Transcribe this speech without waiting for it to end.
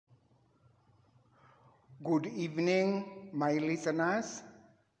Good evening, my listeners.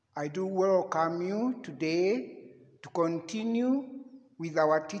 I do welcome you today to continue with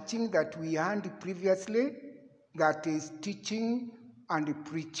our teaching that we had previously, that is teaching and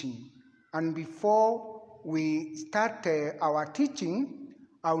preaching. And before we start our teaching,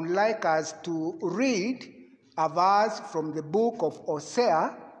 I would like us to read a verse from the book of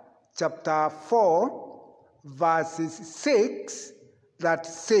Hosea, chapter 4, verses 6, that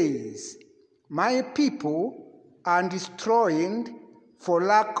says, "My people are destroyed for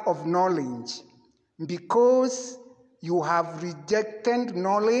lack of knowledge. Because you have rejected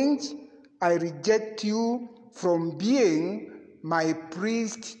knowledge, I reject you from being my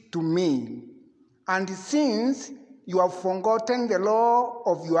priest to me. And since you have forgotten the law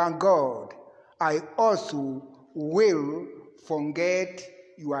of your God, I also will forget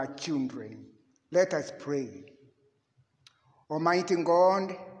your children." Let us pray. Almighty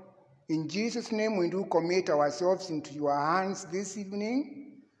God, in Jesus' name we do commit ourselves into your hands this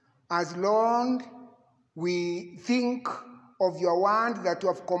evening. As Lord, we think of your word that you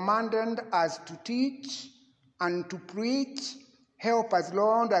have commanded us to teach and to preach. Help us,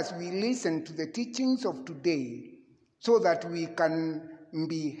 Lord, as we listen to the teachings of today, so that we can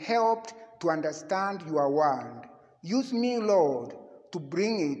be helped to understand your word. Use me, Lord, to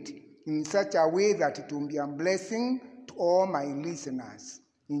bring it in such a way that it will be a blessing to all my listeners.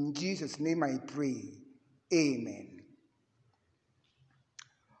 In Jesus' name I pray. Amen.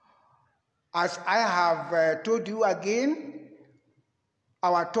 As I have told you again,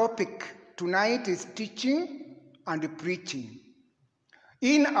 our topic tonight is teaching and preaching.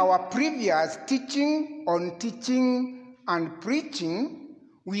 In our previous teaching on teaching and preaching,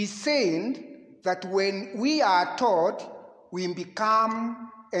 we said that when we are taught, we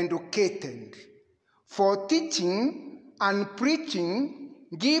become educated. For teaching and preaching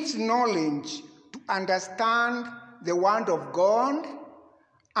gives knowledge to understand the word of God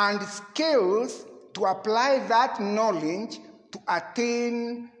and skills to apply that knowledge to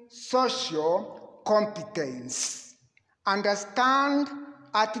attain social competence. Understand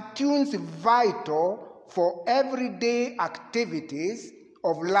attitudes vital for everyday activities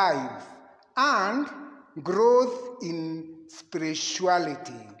of life and growth in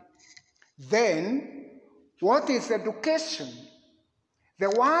spirituality. Then, what is education? The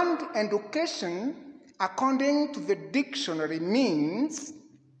word education, according to the dictionary, means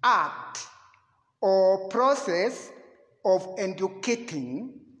act or process of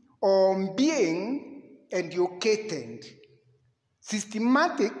educating or being educated.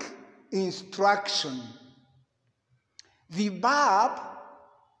 Systematic instruction. The verb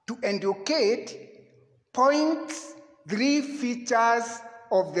to educate points three features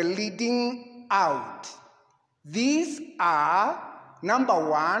of the leading out. These are: number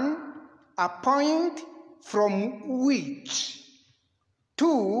one, a point from which;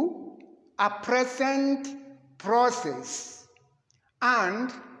 two, a present process;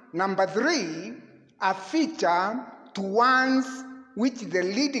 and number three, a feature towards which the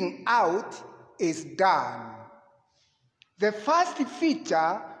leading out is done. The first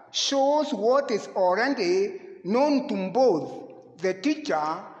feature shows what is already known to both the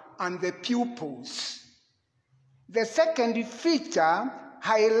teacher and the pupils. The second feature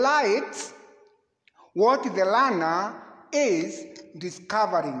highlights what the learner is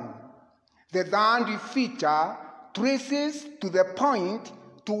discovering. The third feature traces to the point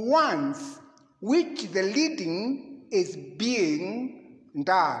towards which the leading is being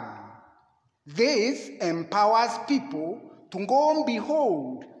done. This empowers people to go and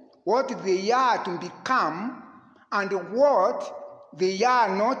behold what they are to become and what they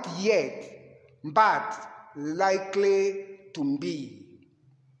are not yet, but likely to be.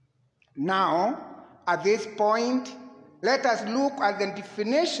 Now, at this point, let us look at the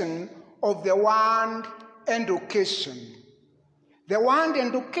definition of the word education. The word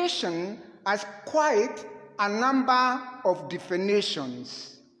education has quite a number of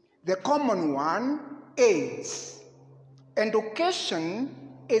definitions. The common one is: education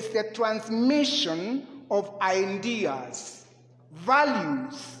is the transmission of ideas,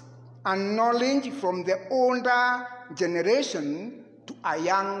 values, and knowledge from the older generation to a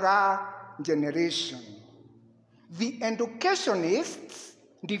younger generation. The educationist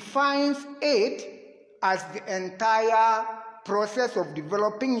defines it as the entire process of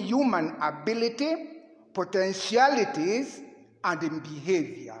developing human ability, potentialities, and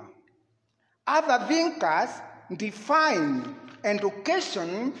behavior. Other thinkers define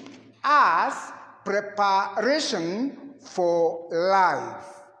education as preparation for life.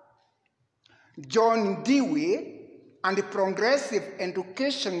 John Dewey and the progressive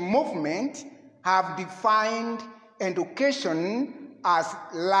education movement have defined education as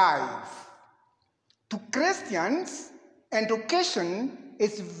life. To Christians, education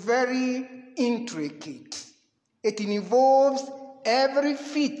is very intricate. It involves every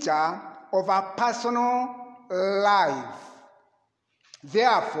feature of a personal life.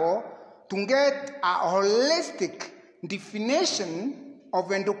 Therefore, to get a holistic definition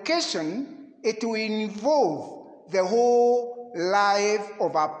of education, it will involve the whole life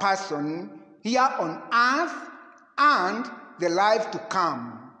of a person here on earth and the life to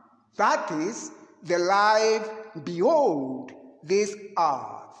come. That is, the life beyond this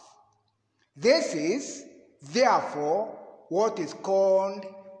earth. This is, therefore, what is called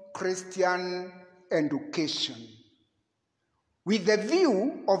Christian education. With the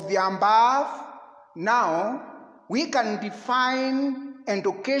view of the above, now we can define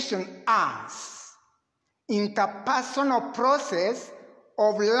education as interpersonal process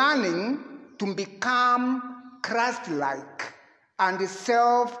of learning to become Christ-like and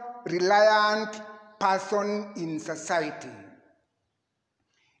self-reliant person in society.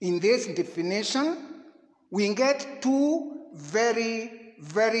 In this definition, we get two very,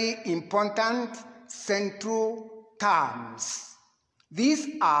 very important central terms.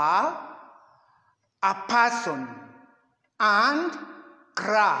 These are a person and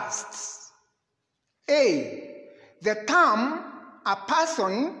Christ. The term a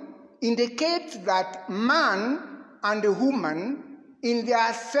person indicates that man and woman in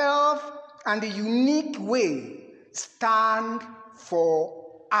their self and unique way stand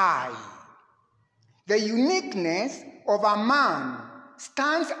for I. The uniqueness of a man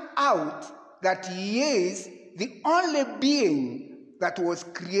stands out that he is the only being that was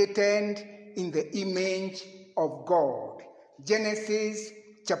created in the image of God. Genesis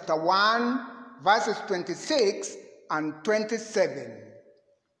chapter 1, verses 26 and 27.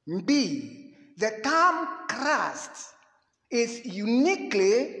 B. The term Christ is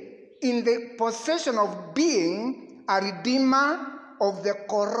uniquely in the possession of being a redeemer of the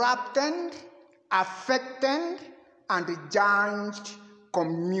corrupted, affected, and judged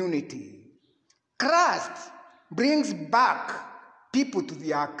community. Christ brings back people to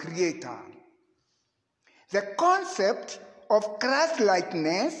their Creator. The concept of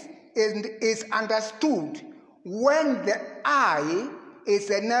Christ-likeness is understood when the eye is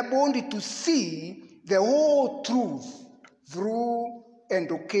enabled to see the whole truth through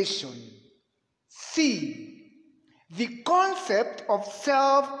education. C. The concept of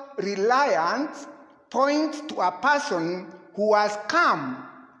self-reliance points to a person who has come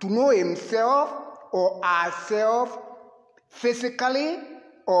to know himself or herself physically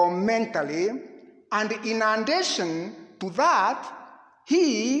or mentally, and in addition to that,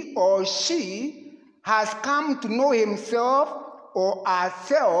 he or she has come to know himself or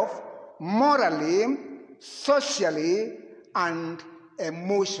herself morally, socially, and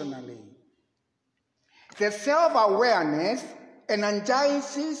emotionally. The self-awareness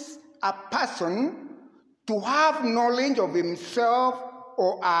energizes a person to have knowledge of himself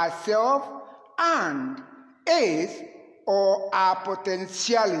or herself and his or her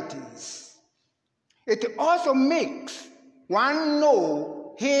potentialities. It also makes one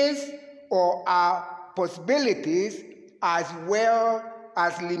know his or her possibilities as well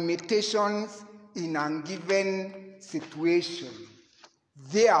as limitations in a given situation.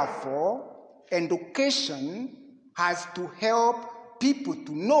 Therefore, education has to help people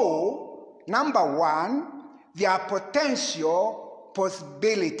to know, number one, their potential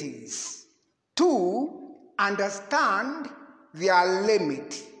possibilities. 2, understand their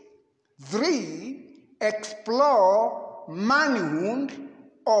limit. 3, explore manhood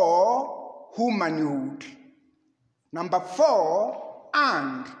or womanhood. Number 4,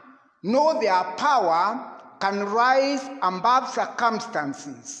 and know their power can rise above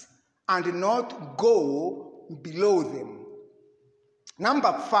circumstances and not go below them.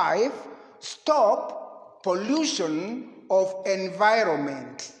 Number 5, stop pollution of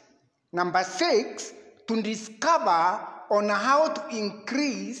environment. Number 6, to discover on how to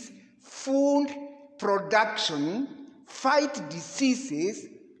increase food production, fight diseases,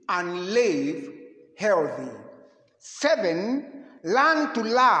 and live healthy. 7, learn to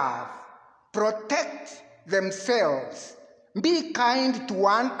love, protect themselves, be kind to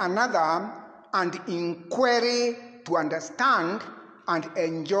one another, and inquiry to understand and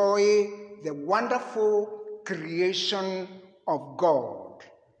enjoy the wonderful creation of God.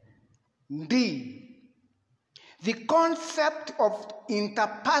 D. The concept of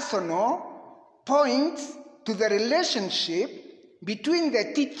interpersonal points to the relationship between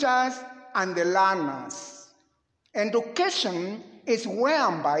the teachers and the learners. Education is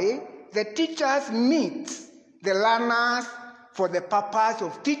whereby the teachers meet the learners for the purpose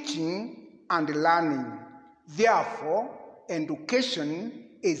of teaching and learning. Therefore, education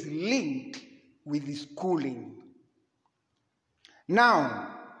is linked with schooling.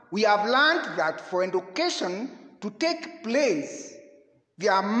 Now, we have learned that for education to take place,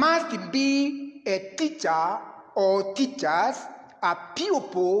 there must be a teacher or teachers, a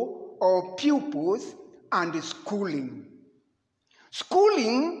pupil or pupils, and schooling.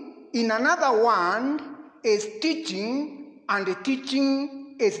 Schooling, in another word, is teaching, and the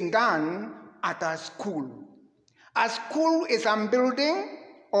teaching is done at a school. A school is a building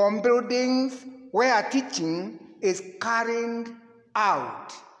or buildings where teaching is carried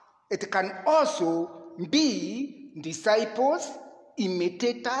out. It can also be disciples,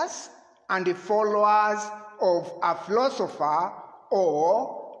 imitators, and followers of a philosopher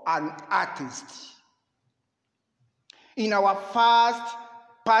or an artist. In our first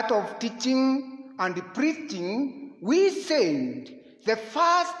part of teaching and preaching, we said the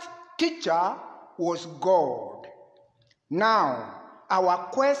first teacher was God. Now, our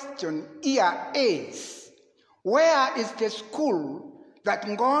question here is, where is the school that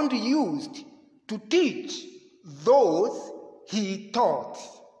God used to teach those he taught?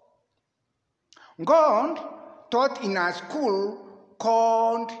 God taught in a school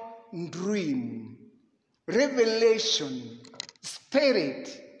called Dream, Revelation,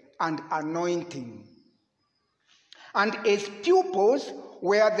 Spirit, and Anointing. And his pupils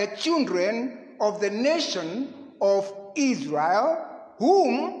were the children of the nation of Israel,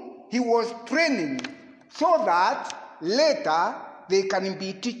 whom he was training so that later they can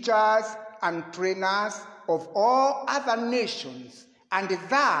be teachers and trainers of all other nations, and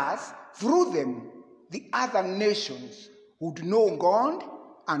thus, through them, the other nations would know God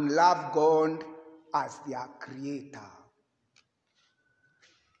and love God as their creator.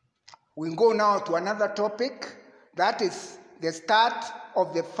 We go now to another topic, that is the start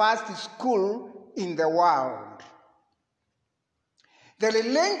of the first school in the world. The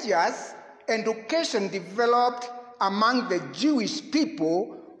religious education developed among the Jewish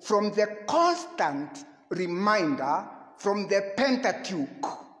people from the constant reminder from the Pentateuch,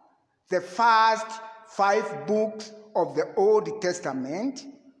 the first 5 books of the Old Testament,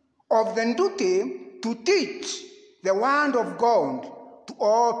 of the duty to teach the word of God to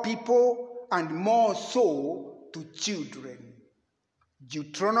all people and more so to children.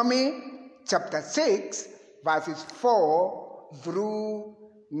 Deuteronomy chapter 6, verses 4 through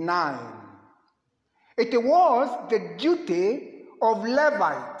 9. It was the duty of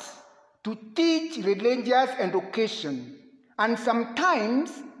Levites to teach religious education, and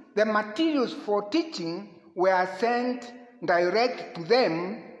sometimes the materials for teaching were sent direct to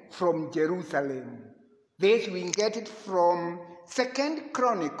them from Jerusalem. This we get it from 2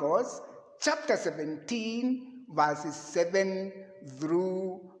 Chronicles chapter 17, verses 7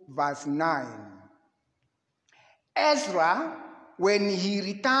 through verse 9. Ezra, when he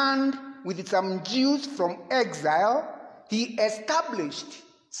returned with some Jews from exile, he established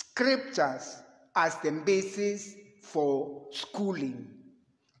scriptures as the basis for schooling.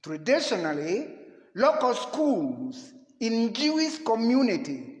 Traditionally, local schools in Jewish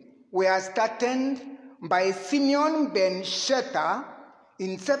community were started by Simeon ben Shetta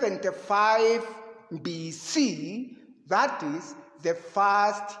in 75 BC, that is the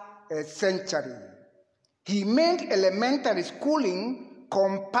first century. He made elementary schooling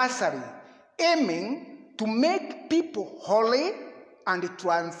compulsory, aiming to make people holy and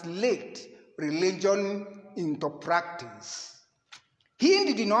translate religion into practice.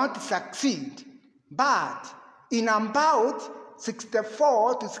 He did not succeed, but in about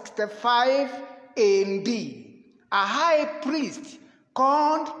 64 to 65 AD, a high priest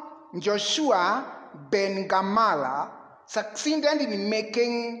called Joshua ben Gamala succeeded in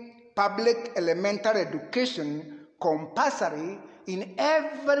making public elementary education compulsory in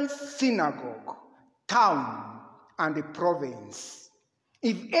every synagogue, town, and province.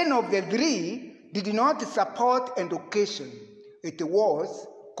 If any of the three did not support education, it was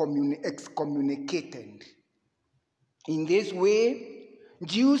excommunicated. In this way,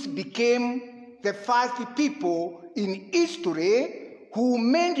 Jews became the first people in history who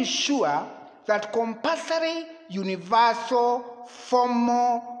made sure that compulsory universal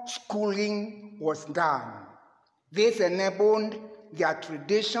formal schooling was done. This enabled their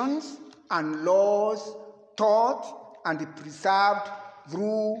traditions and laws taught and preserved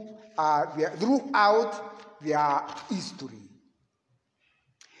throughout their history.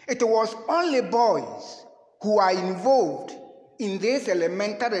 It was only boys who are involved in this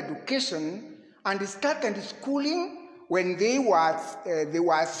elementary education and started schooling when they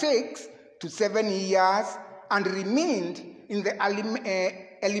were 6 to 7 years and remained in the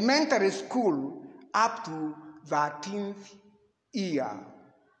elementary school up to 13th year.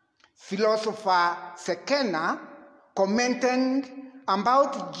 Philosopher Sekena commented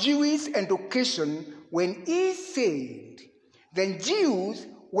about Jewish education when he said, the Jews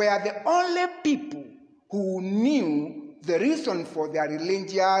were the only people who knew the reason for their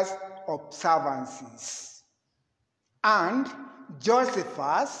religious observances. And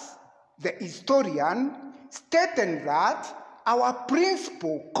Josephus, the historian, stated that our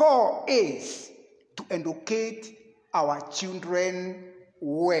principal core is to educate our children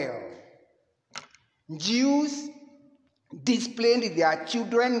well. Jews disciplined their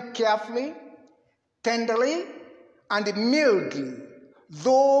children carefully, tenderly, and mildly,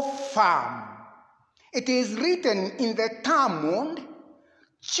 though firm. It is written in the Talmud,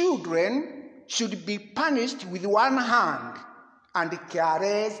 children should be punished with one hand and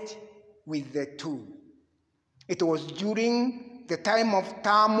caressed with the two. It was during the time of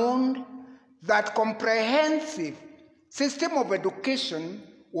Talmud that comprehensive system of education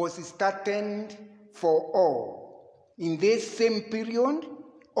was started for all. In this same period,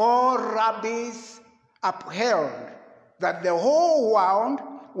 all rabbis upheld that the whole world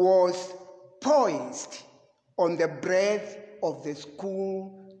was poised on the breath of the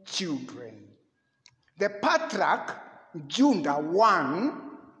school children. The Patriarch Judah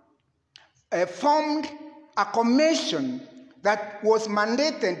I formed a commission that was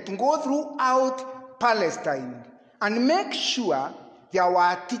mandated to go throughout Palestine and make sure there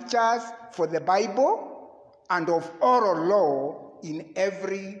were teachers for the Bible and of oral law in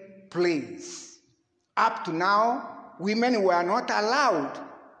every place. Up to now, women were not allowed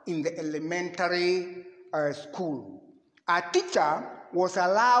in the elementary school. A teacher was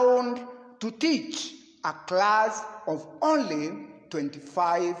allowed to teach a class of only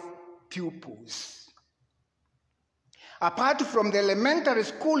 25 pupils. Apart from the elementary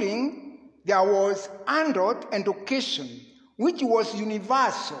schooling, there was adult education, which was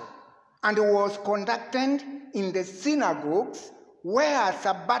universal and was conducted in the synagogues where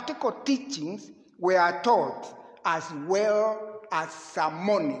sabbatical teachings were taught, as well as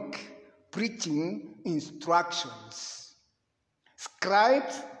sermonic preaching instructions.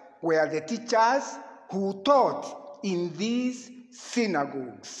 Scribes were the teachers who taught in these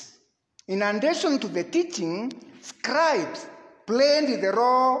synagogues. In addition to the teaching, scribes played the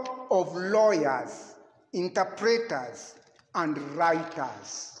role of lawyers, interpreters, and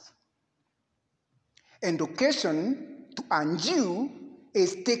writers. Education to a Jew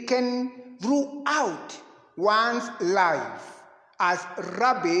is taken throughout one's life, as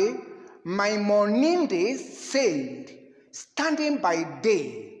Rabbi Maimonides said, standing by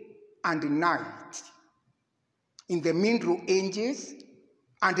day and night. In the Middle Ages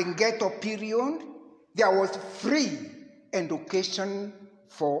and in Ghetto period, there was free education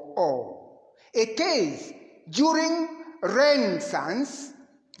for all. It is during Renaissance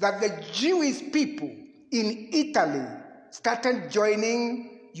that the Jewish people in Italy started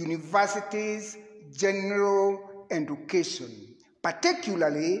joining universities' general education,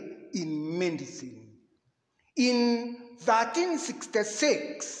 particularly in medicine. In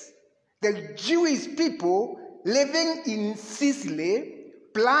 1366, the Jewish people living in Sicily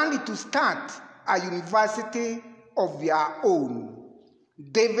planned to start a university of their own.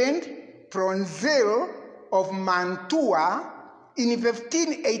 David Pronzel of Mantua in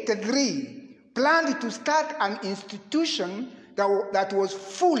 1583 planned to start an institution that was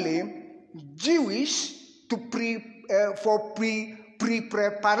fully Jewish for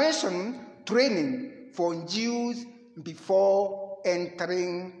pre-preparation training for Jews before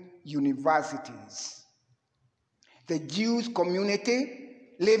entering universities. The Jewish community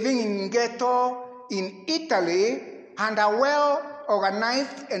living in ghetto in Italy had a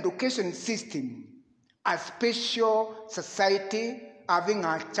well-organized education system, a special society having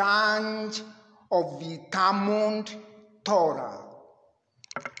a church of the Talmud Torah.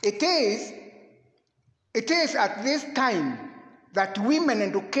 It is at this time that women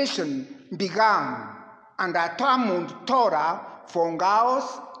education began, and a Talmud Torah for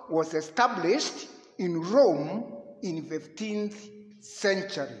girls was established in Rome in the 15th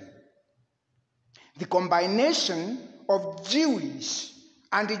century. The combination of Jewish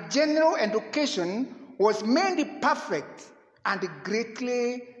and general education was made perfect and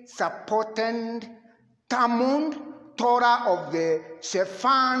greatly supported Talmud Torah of the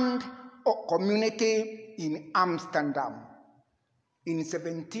Sephardic community in Amsterdam. In the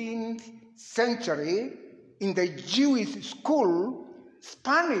 17th century, in the Jewish school,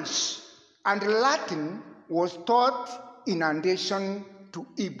 Spanish and Latin was taught inundation to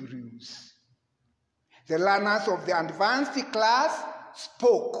Hebrews. The learners of the advanced class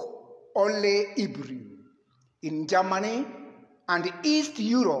spoke only Hebrew. In Germany and East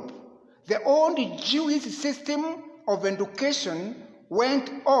Europe, the old Jewish system of education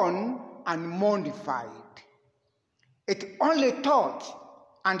went on unmodified. It only taught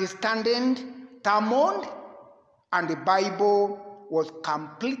understanding Talmud, and the Bible was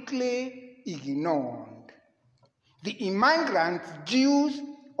completely ignored. The immigrant Jews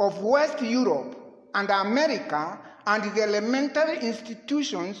of West Europe and America and the elementary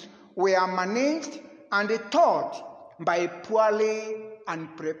institutions were managed and taught by poorly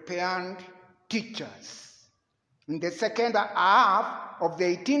unprepared teachers. In the second half of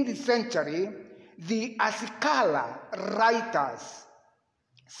the 18th century, the Akule writers,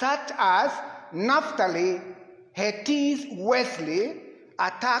 such as Naphtali Hetty's Wesley,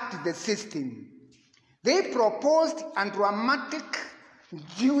 attacked the system. They proposed a dramatic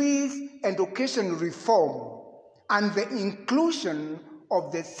Jewish education reform, and the inclusion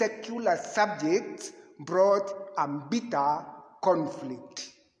of the secular subjects brought a bitter conflict.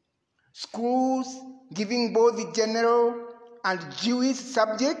 Schools giving both general and Jewish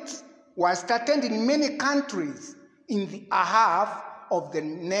subjects were started in many countries in the half of the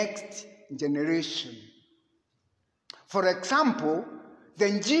next generation. For example,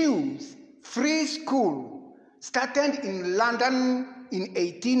 the Jews' free school started in London in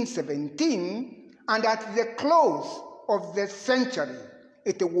 1817, and at the close of the century,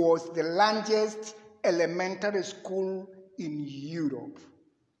 it was the largest elementary school in Europe.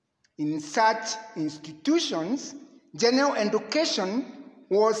 In such institutions, general education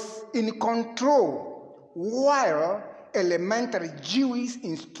was in control, while elementary Jewish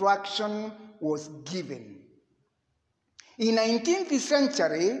instruction was given. In the 19th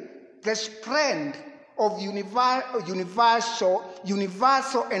century, the spread of universal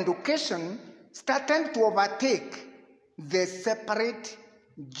education started to overtake the separate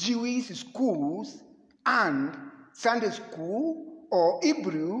Jewish schools, and Sunday school or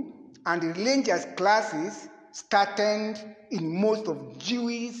Hebrew and religious classes started in most of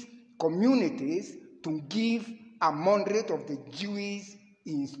Jewish communities to give a moderate of the Jewish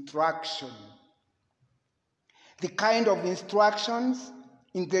instruction. The kind of instructions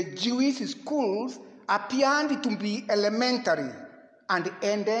in the Jewish schools appeared to be elementary and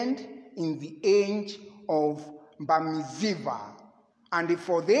ended in the age of Bar Mitzvah. And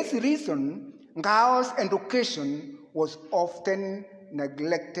for this reason, girls' education was often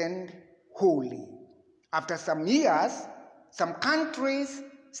neglected wholly. After some years, some countries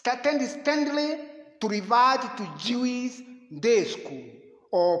started steadily to revert to Jewish day school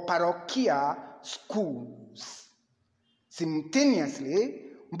or parochial schools. Simultaneously,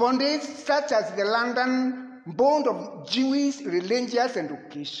 bodies such as the London Board of Jewish Religious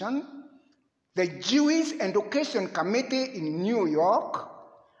Education, the Jewish Education Committee in New York,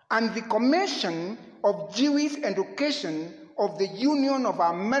 and the Commission of Jewish Education of the Union of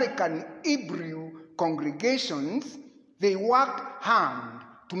American Hebrew Congregations, they worked hard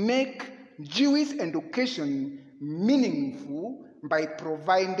to make Jewish education meaningful by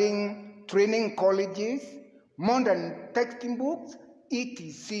providing training colleges, modern textbooks,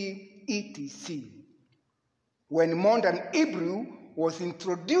 etc., etc. When modern Hebrew was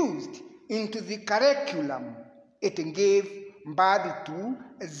introduced into the curriculum, it gave birth to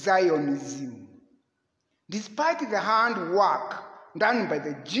Zionism. Despite the hard work done by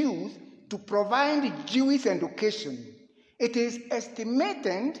the Jews to provide Jewish education, it is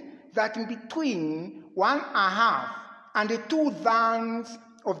estimated that between 1.5 and 2/3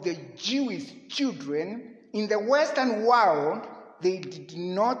 of the Jewish children in the Western world, they did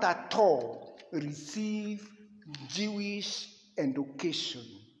not at all receive Jewish education.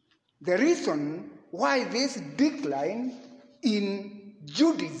 The reason why this decline in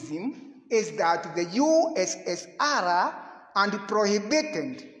Judaism is that the USSR and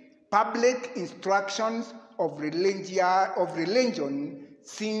prohibited public instructions of religion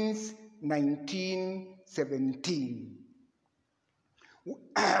since 1917.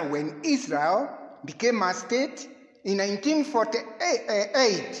 When Israel became a state in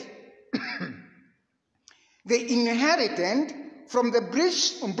 1948, they inherited from the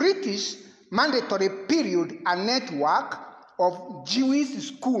British mandatory period a network of Jewish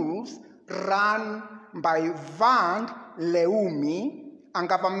schools run by Vand Leumi, a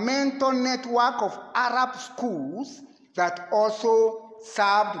governmental network of Arab schools that also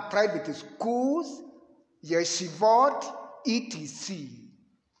served private schools, yeshivot, etc.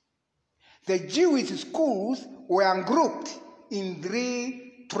 The Jewish schools were grouped in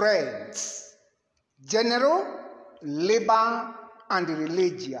 3 trades: general, labor and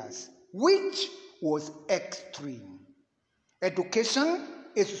religious, which was extreme. Education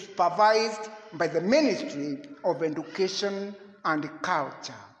is supervised by the Ministry of Education and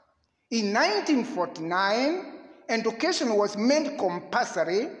Culture. In 1949, education was made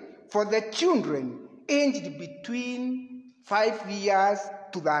compulsory for the children aged between 5 years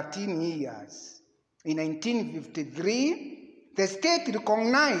to 13 years. In 1953, the state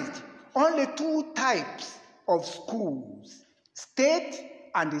recognized only 2 types of schools, state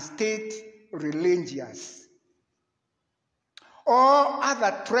and state religious. All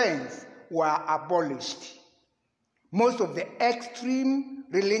other trends were abolished. Most of the extreme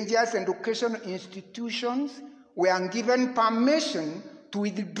religious education institutions were given permission to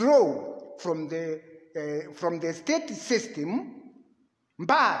withdraw from the state system,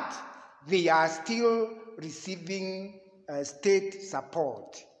 but they are still receiving state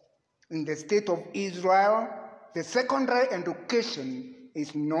support. In the state of Israel, the secondary education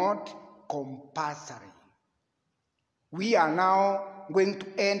is not compulsory. We are now going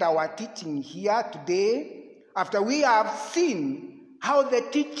to end our teaching here today after we have seen how the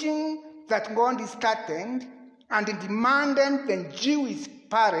teaching that God is starting and demanded the Jewish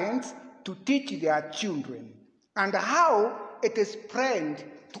parents to teach their children, and how it is spread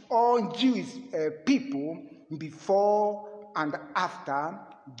to all Jewish people before and after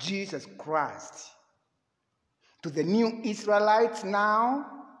Jesus Christ. To the new Israelites now,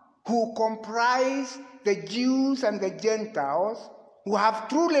 who comprise the Jews and the Gentiles, who have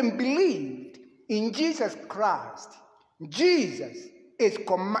truly believed in Jesus Christ, Jesus is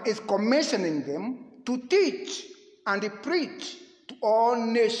commissioning them to teach and preach to all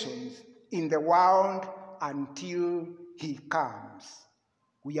nations in the world until he comes.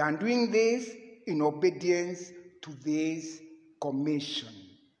 We are doing this in obedience to this commission.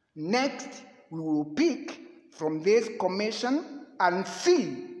 Next, we will pick from this commission and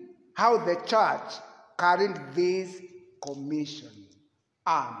see how the church carried this commission.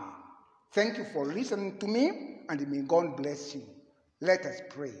 Amen. Thank you for listening to me, and may God bless you. Let us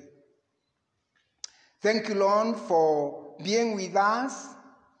pray. Thank you, Lord, for being with us.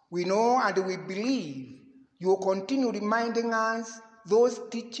 We know and we believe you will continue reminding us those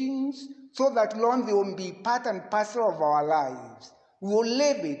teachings so that, Lord, they will be part and parcel of our lives. We will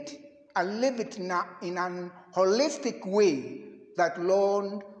live it and live it in an holistic way that,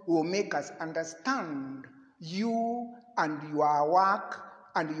 Lord, will make us understand you and your work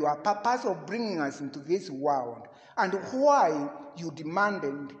and your purpose of bringing us into this world, and why you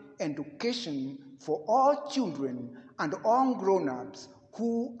demanded education for all children and all grown-ups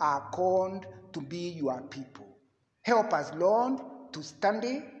who are called to be your people. Help us, Lord, to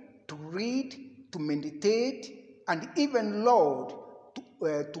study, to read, to meditate, and even, Lord,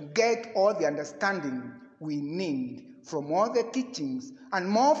 to get all the understanding we need from all the teachings and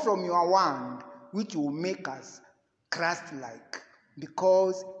more from your word, which will make us Christ-like,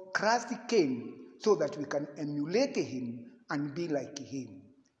 because Christ came so that we can emulate him and be like him.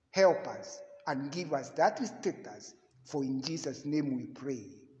 Help us and give us that status, for in Jesus' name we pray.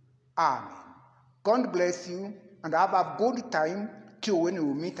 Amen. God bless you, and have a good time till when we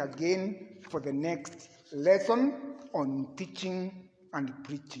will meet again for the next lesson on teaching and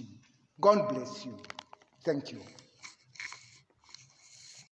preaching. God bless you. Thank you.